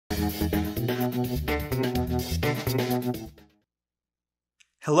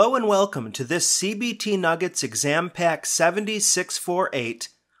Hello and welcome to this CBT Nuggets Exam Pack 7648,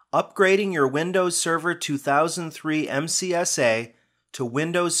 Upgrading Your Windows Server 2003 MCSA to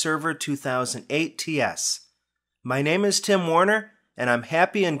Windows Server 2008 TS. My name is Tim Warner, and I'm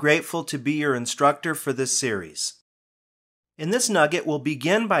happy and grateful to be your instructor for this series. In this nugget, we'll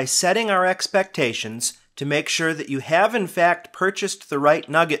begin by setting our expectations to make sure that you have in fact purchased the right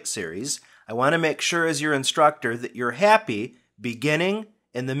nugget series. I want to make sure as your instructor that you're happy beginning,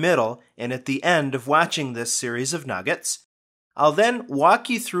 in the middle, and at the end of watching this series of nuggets. I'll then walk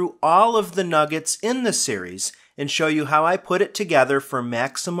you through all of the nuggets in the series and show you how I put it together for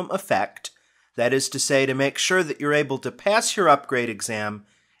maximum effect. That is to say, to make sure that you're able to pass your upgrade exam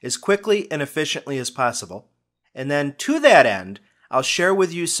as quickly and efficiently as possible. And then to that end, I'll share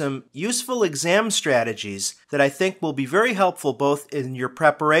with you some useful exam strategies that I think will be very helpful both in your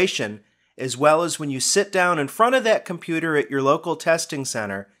preparation as well as when you sit down in front of that computer at your local testing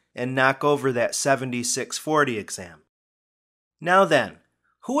center and knock over that 7640 exam. Now then,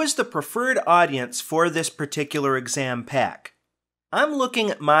 who is the preferred audience for this particular exam pack? I'm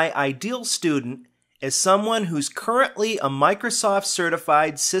looking at my ideal student as someone who's currently a Microsoft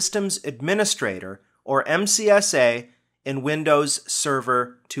Certified Systems Administrator, or MCSA, in Windows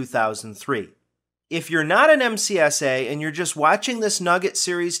Server 2003. If you're not an MCSA and you're just watching this nugget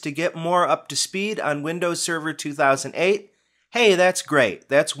series to get more up to speed on Windows Server 2008, hey, that's great.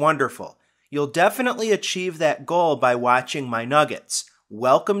 That's wonderful. You'll definitely achieve that goal by watching my nuggets.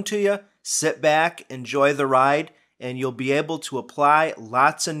 Welcome to you. Sit back, enjoy the ride, and you'll be able to apply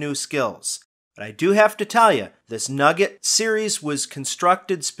lots of new skills. But I do have to tell you, this nugget series was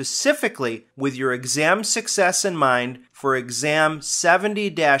constructed specifically with your exam success in mind for exam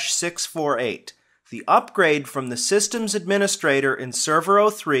 70-648. The upgrade from the Systems Administrator in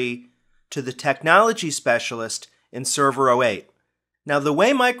Server 03 to the Technology Specialist in Server 08. Now, the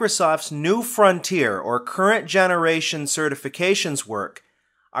way Microsoft's new frontier or current generation certifications work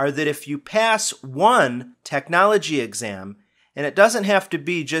are that if you pass one technology exam, and it doesn't have to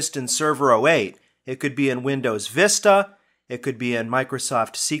be just in Server 08, it could be in Windows Vista, it could be in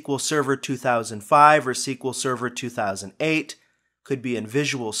Microsoft SQL Server 2005 or SQL Server 2008, could be in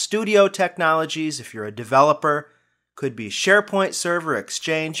Visual Studio Technologies if you're a developer, could be SharePoint Server,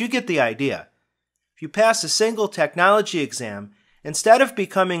 Exchange, you get the idea. If you pass a single technology exam, instead of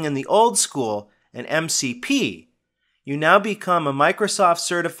becoming in the old school an MCP, you now become a Microsoft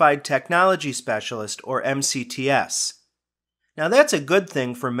Certified Technology Specialist, or MCTS. Now that's a good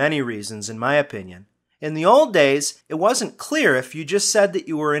thing for many reasons, in my opinion. In the old days, it wasn't clear if you just said that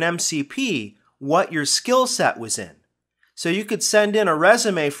you were an MCP what your skill set was in. So you could send in a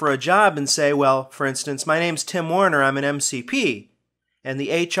resume for a job and say, well, for instance, my name's Tim Warner, I'm an MCP. And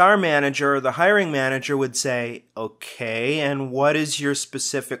the HR manager or the hiring manager would say, okay, and what is your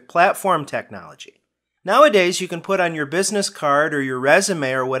specific platform technology? Nowadays, you can put on your business card or your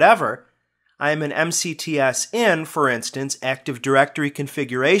resume or whatever, I'm an MCTS in, for instance, Active Directory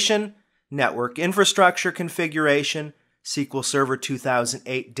configuration, network infrastructure configuration, SQL Server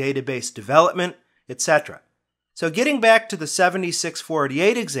 2008 database development, etc. So getting back to the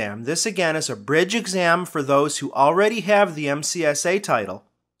 7648 exam, this again is a bridge exam for those who already have the MCSA title.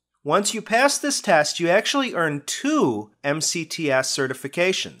 Once you pass this test, you actually earn 2 MCTS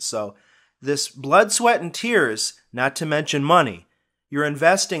certifications. So this blood, sweat, and tears, not to mention money, you're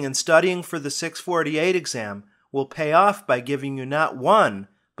investing in studying for the 648 exam will pay off by giving you not 1,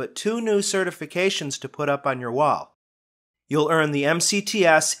 but 2 new certifications to put up on your wall. You'll earn the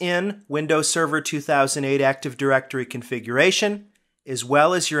MCTS in Windows Server 2008 Active Directory configuration, as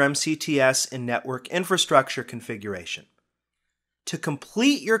well as your MCTS in network infrastructure configuration. To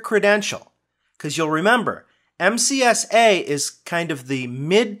complete your credential, because you'll remember, MCSA is kind of the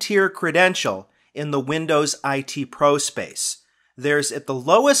mid-tier credential in the Windows IT Pro space. There's at the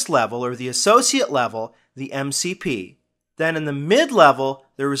lowest level, or the associate level, the MCP. Then in the mid-level,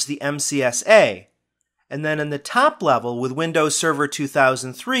 there was the MCSA. And then in the top level, with Windows Server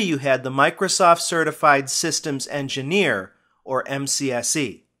 2003, you had the Microsoft Certified Systems Engineer, or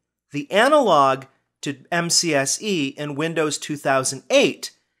MCSE. The analog to MCSE in Windows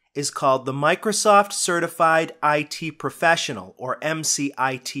 2008 is called the Microsoft Certified IT Professional, or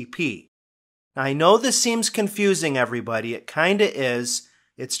MCITP. Now, I know this seems confusing, everybody. It kind of is.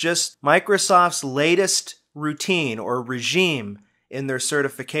 It's just Microsoft's latest routine or regime in their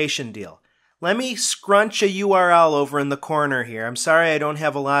certification deal. Let me scrunch a URL over in the corner here. I'm sorry I don't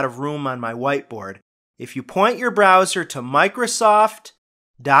have a lot of room on my whiteboard. If you point your browser to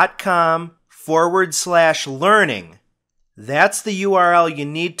microsoft.com/learning, That's the URL you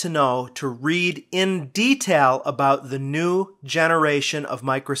need to know to read in detail about the new generation of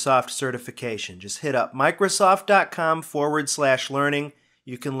Microsoft certification. Just hit up microsoft.com/learning.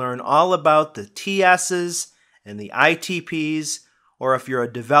 You can learn all about the TSs and the ITPs, or if you're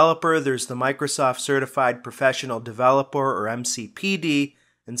a developer, there's the Microsoft Certified Professional Developer, or MCPD,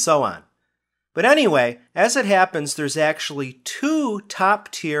 and so on. But anyway, as it happens, there's actually two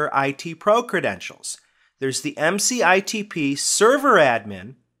top-tier IT Pro credentials. There's the MCITP Server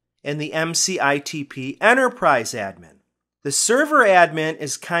Admin and the MCITP Enterprise Admin. The Server Admin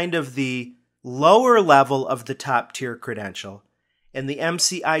is kind of the lower level of the top-tier credential, and the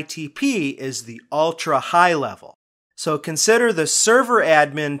MCITP is the ultra-high level. So consider the Server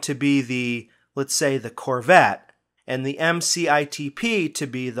Admin to be the, let's say, the Corvette, and the MCITP to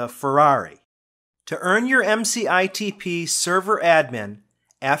be the Ferrari. To earn your MCITP Server Admin,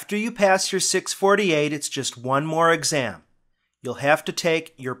 after you pass your 648, it's just one more exam. You'll have to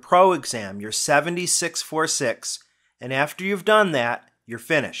take your Pro exam, your 7646, and after you've done that, you're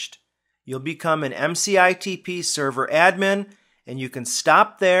finished. You'll become an MCITP Server Admin, and you can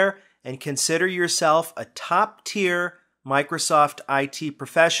stop there and consider yourself a top-tier Microsoft IT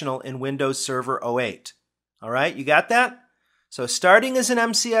professional in Windows Server 08. All right, you got that? So starting as an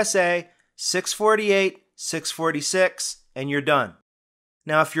MCSA, 648, 646, and you're done.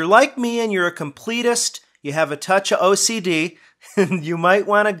 Now, if you're like me and you're a completist, you have a touch of OCD, you might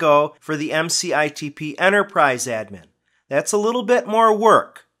want to go for the MCITP Enterprise Admin. That's a little bit more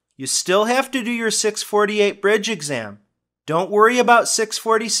work. You still have to do your 648 bridge exam. Don't worry about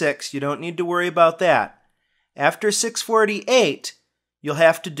 646. You don't need to worry about that. After 648, you'll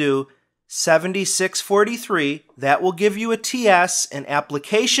have to do 7643. That will give you a TS and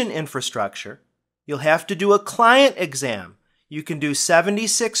application infrastructure. You'll have to do a client exam. You can do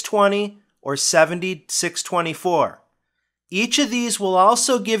 7620 or 7624. Each of these will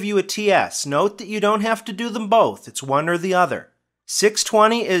also give you a TS. Note that you don't have to do them both. It's one or the other.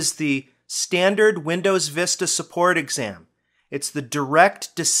 620 is the standard Windows Vista support exam. It's the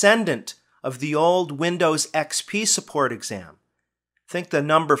direct descendant of the old Windows XP support exam. I think the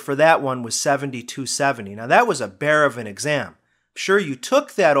number for that one was 7270. Now that was a bear of an exam. I'm sure you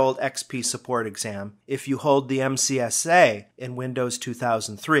took that old XP support exam if you hold the MCSA in Windows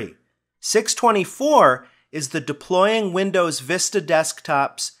 2003. 624 is the deploying Windows Vista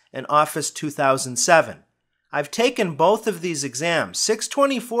desktops and Office 2007. I've taken both of these exams.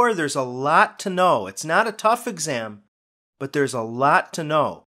 624, there's a lot to know. It's not a tough exam, but there's a lot to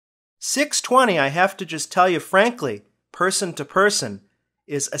know. 620, I have to just tell you frankly, person to person,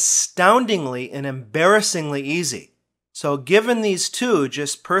 is astoundingly and embarrassingly easy. So given these two,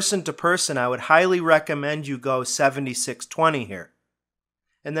 just person to person, I would highly recommend you go 7620 here.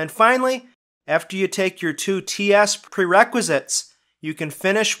 And then finally, after you take your two TS prerequisites, you can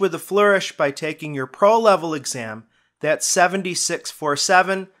finish with a flourish by taking your pro level exam, that's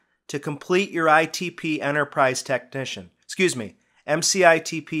 7647, to complete your ITP Enterprise Technician.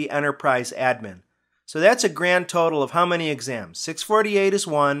 MCITP Enterprise Admin. So that's a grand total of how many exams? 648 is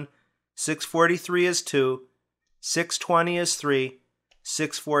 1, 643 is 2, 620 is 3,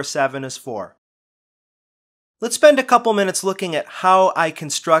 647 is 4. Let's spend a couple minutes looking at how I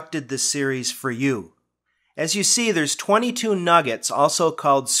constructed this series for you. As you see, there's 22 nuggets, also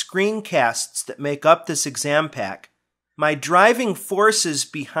called screencasts, that make up this exam pack. My driving forces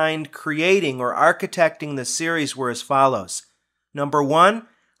behind creating or architecting this series were as follows. Number one,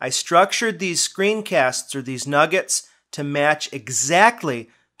 I structured these screencasts or these nuggets to match exactly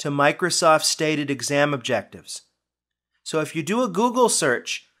to Microsoft's stated exam objectives. So if you do a Google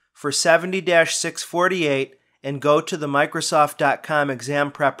search for 70-648 and go to the Microsoft.com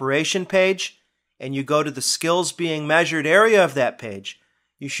exam preparation page, and you go to the skills being measured area of that page,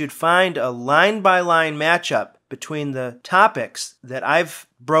 you should find a line-by-line matchup between the topics that I've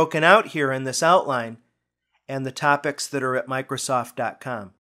broken out here in this outline and the topics that are at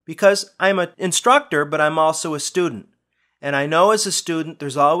Microsoft.com. Because I'm an instructor, but I'm also a student. And I know as a student,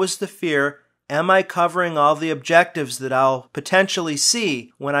 there's always the fear, am I covering all the objectives that I'll potentially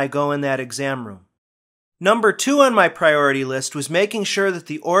see when I go in that exam room? Number 2 on my priority list was making sure that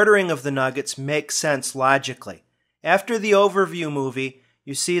the ordering of the nuggets makes sense logically. After the overview movie,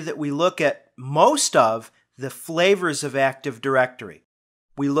 you see that we look at most of the flavors of Active Directory.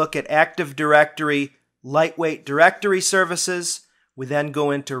 We look at Active Directory lightweight directory services. We then go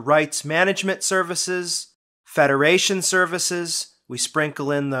into rights management services, federation services. We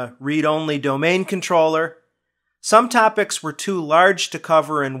sprinkle in the read-only domain controller. Some topics were too large to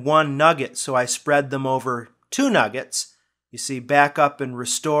cover in one nugget, so I spread them over 2 nuggets. You see, backup and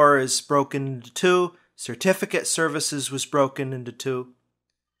restore is broken into 2, Certificate services was broken into two.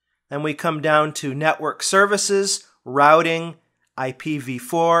 Then we come down to network services, routing,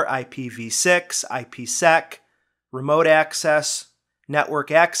 IPv4, IPv6, IPsec, remote access, network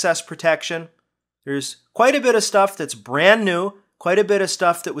access protection. There's quite a bit of stuff that's brand new, quite a bit of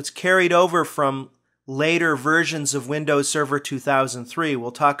stuff that was carried over from later versions of Windows Server 2003. We'll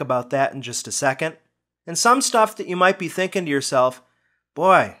talk about that in just a second. And some stuff that you might be thinking to yourself,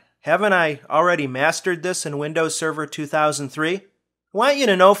 boy, haven't I already mastered this in Windows Server 2003? I want you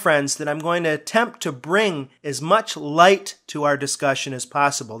to know, friends, that I'm going to attempt to bring as much light to our discussion as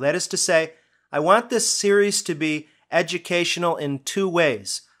possible. That is to say, I want this series to be educational in two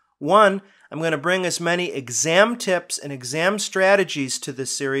ways. One, I'm going to bring as many exam tips and exam strategies to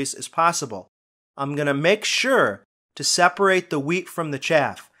this series as possible. I'm going to make sure to separate the wheat from the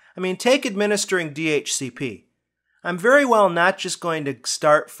chaff. I mean, take administering DHCP. I'm very well not just going to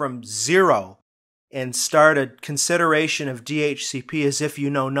start from zero and start a consideration of DHCP as if you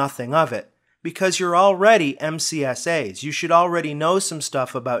know nothing of it, because you're already MCSAs. You should already know some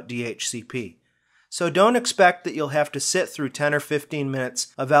stuff about DHCP. So don't expect that you'll have to sit through 10 or 15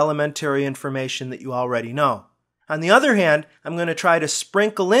 minutes of elementary information that you already know. On the other hand, I'm going to try to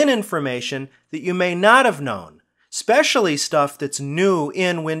sprinkle in information that you may not have known, especially stuff that's new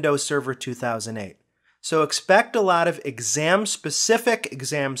in Windows Server 2008. So expect a lot of exam-specific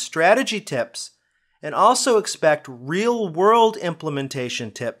exam strategy tips, and also expect real-world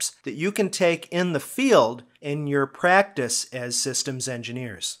implementation tips that you can take in the field in your practice as systems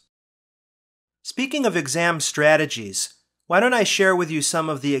engineers. Speaking of exam strategies, why don't I share with you some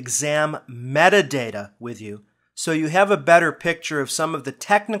of the exam metadata with you so you have a better picture of some of the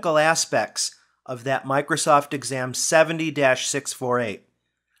technical aspects of that Microsoft Exam 70-648.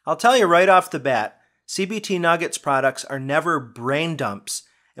 I'll tell you right off the bat, CBT Nuggets products are never brain dumps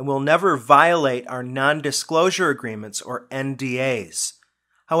and will never violate our non-disclosure agreements or NDAs.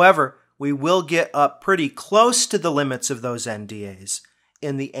 However, we will get up pretty close to the limits of those NDAs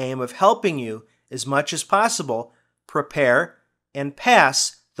in the aim of helping you as much as possible prepare and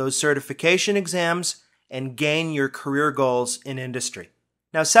pass those certification exams and gain your career goals in industry.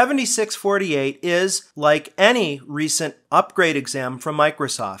 Now, 7648 is, like any recent upgrade exam from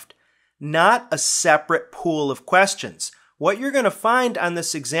Microsoft, not a separate pool of questions. What you're going to find on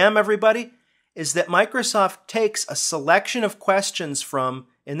this exam, everybody, is that Microsoft takes a selection of questions from,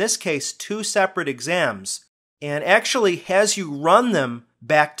 in this case, two separate exams, and actually has you run them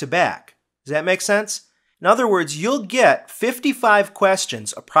back to back. Does that make sense? In other words, you'll get 55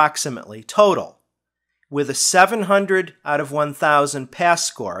 questions approximately total with a 700 out of 1,000 pass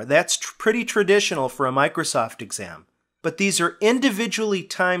score. That's pretty traditional for a Microsoft exam. But these are individually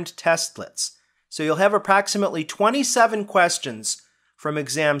timed testlets. So you'll have approximately 27 questions from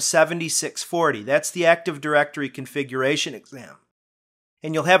exam 7640. That's the Active Directory configuration exam.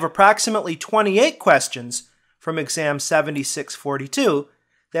 And you'll have approximately 28 questions from exam 7642.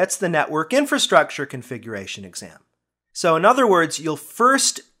 That's the network infrastructure configuration exam. So in other words, you'll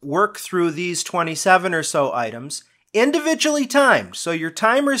first work through these 27 or so items, individually timed. So your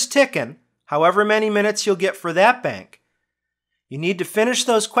timer's ticking, however many minutes you'll get for that bank. You need to finish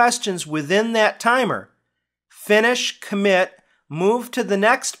those questions within that timer. Finish, commit, move to the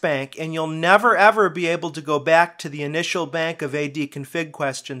next bank, and you'll never ever be able to go back to the initial bank of AD config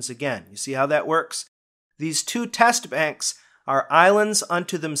questions again. You see how that works? These two test banks are islands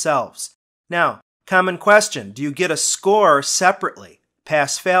unto themselves. Now, common question, do you get a score separately?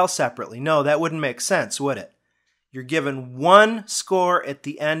 Pass-fail separately? No, that wouldn't make sense, would it? You're given one score at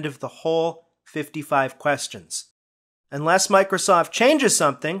the end of the whole 55 questions. Unless Microsoft changes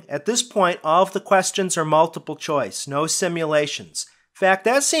something, at this point, all of the questions are multiple choice, no simulations. In fact,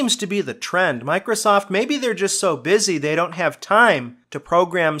 that seems to be the trend. Microsoft, maybe they're just so busy they don't have time to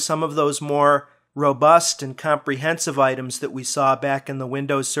program some of those more robust and comprehensive items that we saw back in the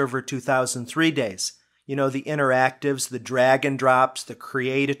Windows Server 2003 days. You know, the interactives, the drag and drops, the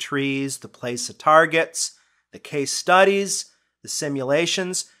create a trees, the place of targets, the case studies, the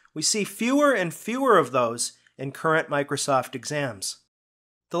simulations. We see fewer and fewer of those in current Microsoft exams.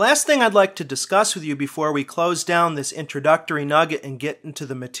 The last thing I'd like to discuss with you before we close down this introductory nugget and get into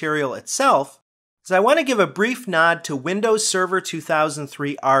the material itself is I want to give a brief nod to Windows Server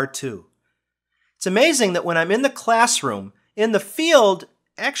 2003 R2. It's amazing that when I'm in the classroom, in the field,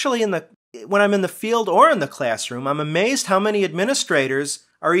 when I'm in the field or in the classroom, I'm amazed how many administrators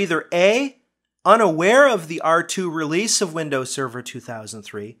are either A, unaware of the R2 release of Windows Server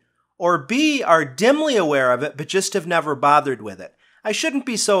 2003, or B, are dimly aware of it but just have never bothered with it. I shouldn't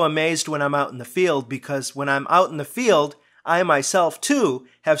be so amazed when I'm out in the field, because when I'm out in the field, I myself too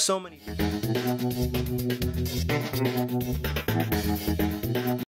have so many...